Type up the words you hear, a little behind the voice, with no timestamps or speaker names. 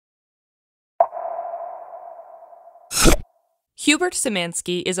Hubert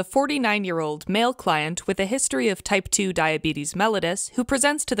Szymanski is a 49-year-old male client with a history of type 2 diabetes mellitus who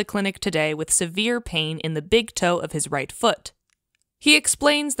presents to the clinic today with severe pain in the big toe of his right foot. He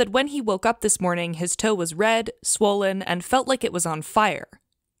explains that when he woke up this morning, his toe was red, swollen, and felt like it was on fire.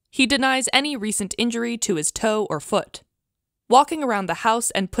 He denies any recent injury to his toe or foot. Walking around the house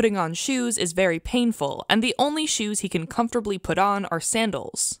and putting on shoes is very painful, and the only shoes he can comfortably put on are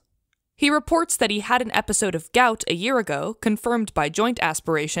sandals. He reports that he had an episode of gout a year ago, confirmed by joint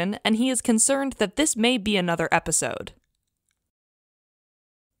aspiration, and he is concerned that this may be another episode.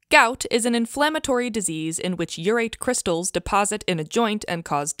 Gout is an inflammatory disease in which urate crystals deposit in a joint and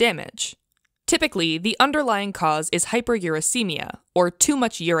cause damage. Typically, the underlying cause is hyperuricemia, or too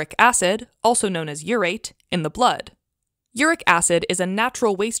much uric acid, also known as urate, in the blood. Uric acid is a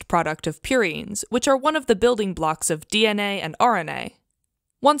natural waste product of purines, which are one of the building blocks of DNA and RNA.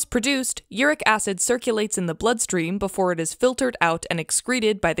 Once produced, uric acid circulates in the bloodstream before it is filtered out and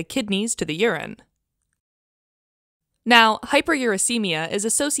excreted by the kidneys to the urine. Now, hyperuricemia is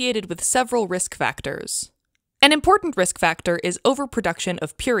associated with several risk factors. An important risk factor is overproduction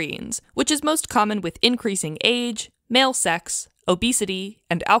of purines, which is most common with increasing age, male sex, obesity,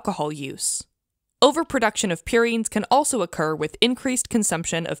 and alcohol use. Overproduction of purines can also occur with increased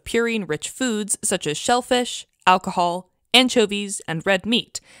consumption of purine-rich foods such as shellfish, alcohol, anchovies, and red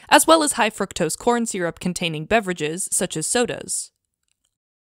meat, as well as high-fructose corn syrup-containing beverages such as sodas.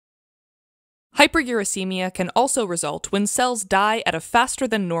 Hyperuricemia can also result when cells die at a faster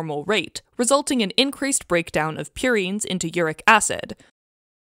than normal rate, resulting in increased breakdown of purines into uric acid,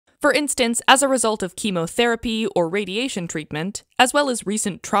 for instance, as a result of chemotherapy or radiation treatment, as well as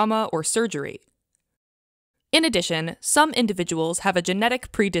recent trauma or surgery. In addition, some individuals have a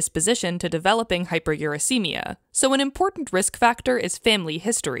genetic predisposition to developing hyperuricemia, so an important risk factor is family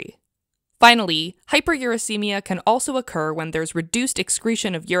history. Finally, hyperuricemia can also occur when there's reduced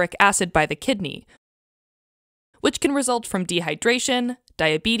excretion of uric acid by the kidney, which can result from dehydration,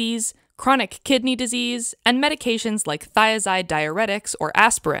 diabetes, chronic kidney disease, and medications like thiazide diuretics or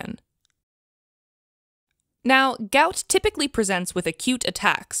aspirin. Now, gout typically presents with acute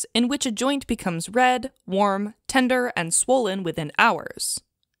attacks, in which a joint becomes red, warm, tender, and swollen within hours.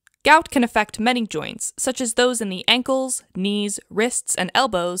 Gout can affect many joints, such as those in the ankles, knees, wrists, and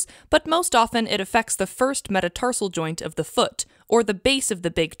elbows, but most often it affects the first metatarsal joint of the foot, or the base of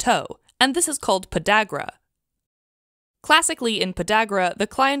the big toe, and this is called podagra. Classically in podagra, the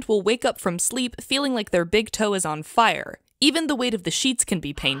client will wake up from sleep feeling like their big toe is on fire. Even the weight of the sheets can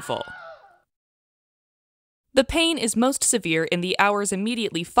be painful. The pain is most severe in the hours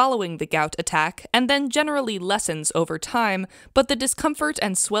immediately following the gout attack and then generally lessens over time, but the discomfort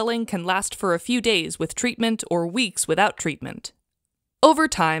and swelling can last for a few days with treatment or weeks without treatment. Over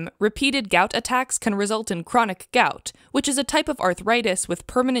time, repeated gout attacks can result in chronic gout, which is a type of arthritis with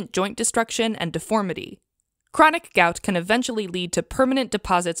permanent joint destruction and deformity. Chronic gout can eventually lead to permanent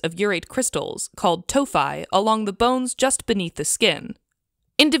deposits of urate crystals, called tophi, along the bones just beneath the skin.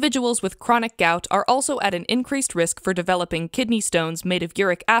 Individuals with chronic gout are also at an increased risk for developing kidney stones made of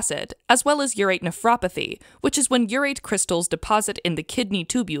uric acid, as well as urate nephropathy, which is when urate crystals deposit in the kidney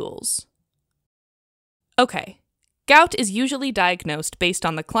tubules. Okay, gout is usually diagnosed based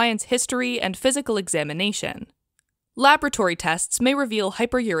on the client's history and physical examination. Laboratory tests may reveal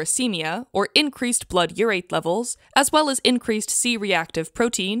hyperuricemia, or increased blood urate levels, as well as increased C-reactive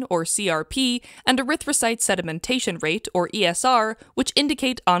protein, or CRP, and erythrocyte sedimentation rate, or ESR, which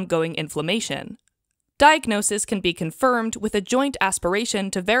indicate ongoing inflammation. Diagnosis can be confirmed with a joint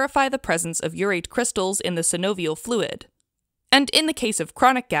aspiration to verify the presence of urate crystals in the synovial fluid. And in the case of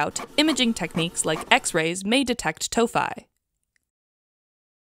chronic gout, imaging techniques like X-rays may detect tophi.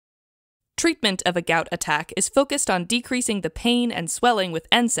 Treatment of a gout attack is focused on decreasing the pain and swelling with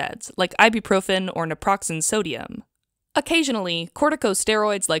NSAIDs like ibuprofen or naproxen sodium. Occasionally,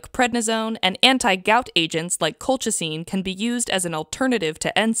 corticosteroids like prednisone and anti-gout agents like colchicine can be used as an alternative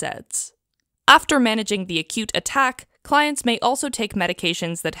to NSAIDs. After managing the acute attack, clients may also take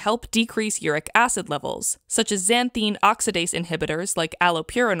medications that help decrease uric acid levels, such as xanthine oxidase inhibitors like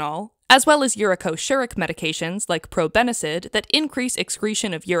allopurinol, as well as uricosuric medications like probenecid that increase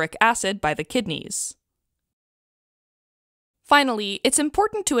excretion of uric acid by the kidneys. Finally, it's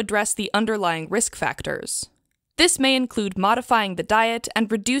important to address the underlying risk factors. This may include modifying the diet and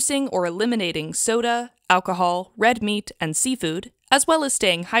reducing or eliminating soda, alcohol, red meat, and seafood, as well as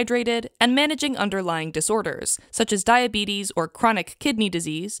staying hydrated and managing underlying disorders, such as diabetes or chronic kidney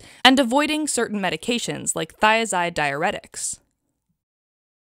disease, and avoiding certain medications like thiazide diuretics.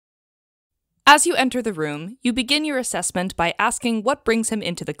 As you enter the room, you begin your assessment by asking what brings him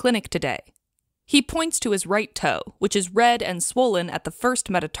into the clinic today. He points to his right toe, which is red and swollen at the first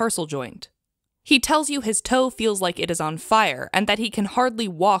metatarsal joint. He tells you his toe feels like it is on fire and that he can hardly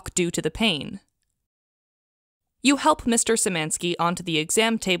walk due to the pain. You help Mr. Szymanski onto the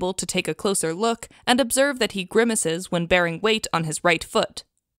exam table to take a closer look and observe that he grimaces when bearing weight on his right foot.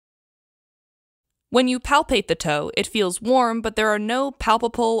 When you palpate the toe, it feels warm, but there are no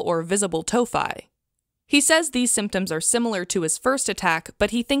palpable or visible tophi. He says these symptoms are similar to his first attack,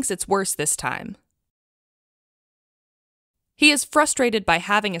 but he thinks it's worse this time. He is frustrated by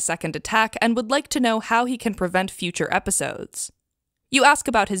having a second attack and would like to know how he can prevent future episodes. You ask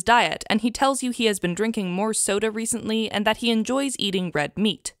about his diet, and he tells you he has been drinking more soda recently and that he enjoys eating red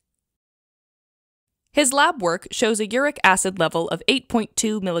meat. His lab work shows a uric acid level of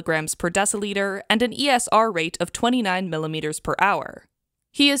 8.2 milligrams per deciliter and an ESR rate of 29 millimeters per hour.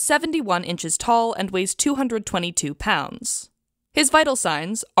 He is 71 inches tall and weighs 222 pounds. His vital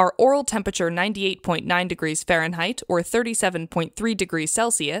signs are oral temperature 98.9 degrees Fahrenheit or 37.3 degrees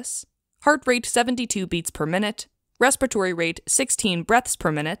Celsius, heart rate 72 beats per minute, respiratory rate 16 breaths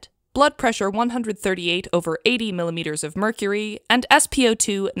per minute, blood pressure 138 over 80 millimeters of mercury, and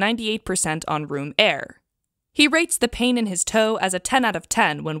SpO2 98% on room air. He rates the pain in his toe as a 10 out of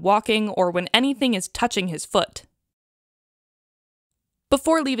 10 when walking or when anything is touching his foot.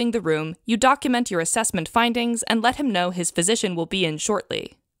 Before leaving the room, you document your assessment findings and let him know his physician will be in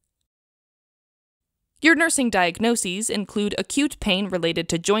shortly. Your nursing diagnoses include acute pain related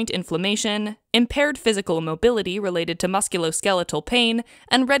to joint inflammation, impaired physical mobility related to musculoskeletal pain,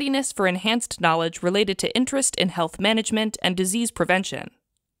 and readiness for enhanced knowledge related to interest in health management and disease prevention.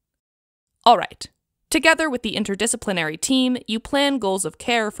 Alright, together with the interdisciplinary team, you plan goals of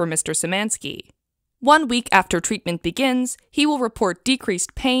care for Mr. Szymanski. 1 week after treatment begins, he will report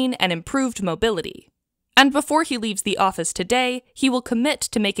decreased pain and improved mobility. And before he leaves the office today, he will commit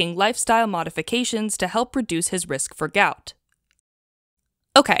to making lifestyle modifications to help reduce his risk for gout.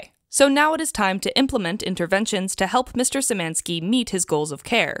 Okay, so now it is time to implement interventions to help Mr. Szymanski meet his goals of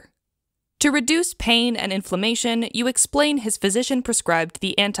care. To reduce pain and inflammation, you explain his physician prescribed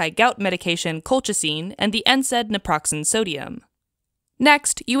the anti-gout medication colchicine and the NSAID naproxen sodium.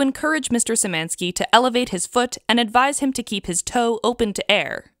 Next, you encourage Mr. Szymanski to elevate his foot and advise him to keep his toe open to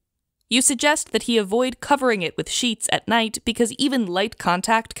air. You suggest that he avoid covering it with sheets at night because even light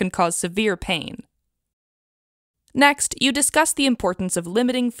contact can cause severe pain. Next, you discuss the importance of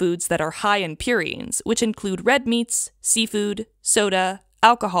limiting foods that are high in purines, which include red meats, seafood, soda,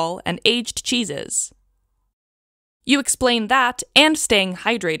 alcohol, and aged cheeses. You explain that, and staying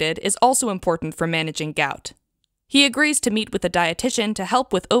hydrated is also important for managing gout. He agrees to meet with a dietitian to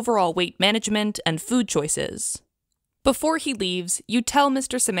help with overall weight management and food choices. Before he leaves, you tell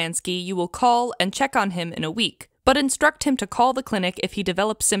Mr. Szymanski you will call and check on him in a week, but instruct him to call the clinic if he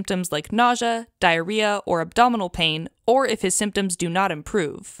develops symptoms like nausea, diarrhea, or abdominal pain, or if his symptoms do not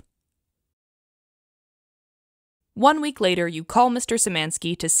improve. 1 week later, you call Mr.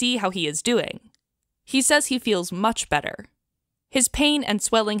 Szymanski to see how he is doing. He says he feels much better. His pain and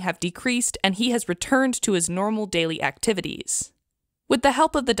swelling have decreased, and he has returned to his normal daily activities. With the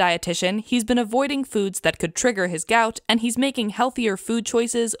help of the dietitian, he's been avoiding foods that could trigger his gout, and he's making healthier food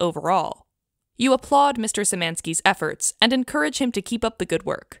choices overall. You applaud Mr. Szymanski's efforts and encourage him to keep up the good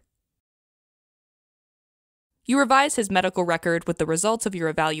work. You revise his medical record with the results of your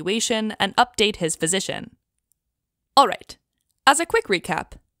evaluation and update his physician. Alright, as a quick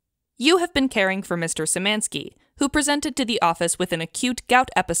recap, you have been caring for Mr. Szymanski, who presented to the office with an acute gout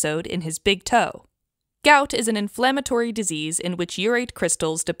episode in his big toe. Gout is an inflammatory disease in which urate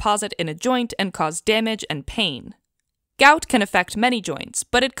crystals deposit in a joint and cause damage and pain. Gout can affect many joints,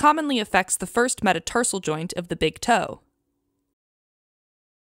 but it commonly affects the first metatarsal joint of the big toe.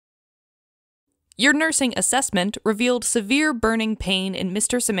 Your nursing assessment revealed severe burning pain in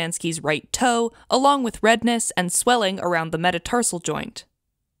Mr. Szymanski's right toe, along with redness and swelling around the metatarsal joint.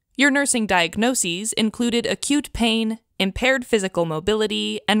 Your nursing diagnoses included acute pain, impaired physical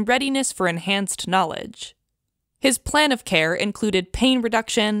mobility, and readiness for enhanced knowledge. His plan of care included pain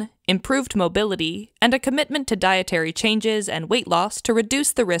reduction, improved mobility, and a commitment to dietary changes and weight loss to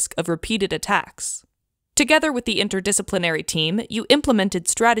reduce the risk of repeated attacks. Together with the interdisciplinary team, you implemented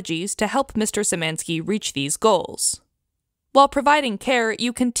strategies to help Mr. Szymanski reach these goals. While providing care,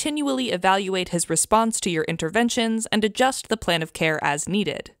 you continually evaluate his response to your interventions and adjust the plan of care as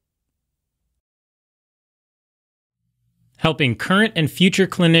needed. Helping current and future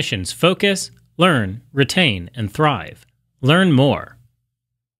clinicians focus, learn, retain, and thrive. Learn more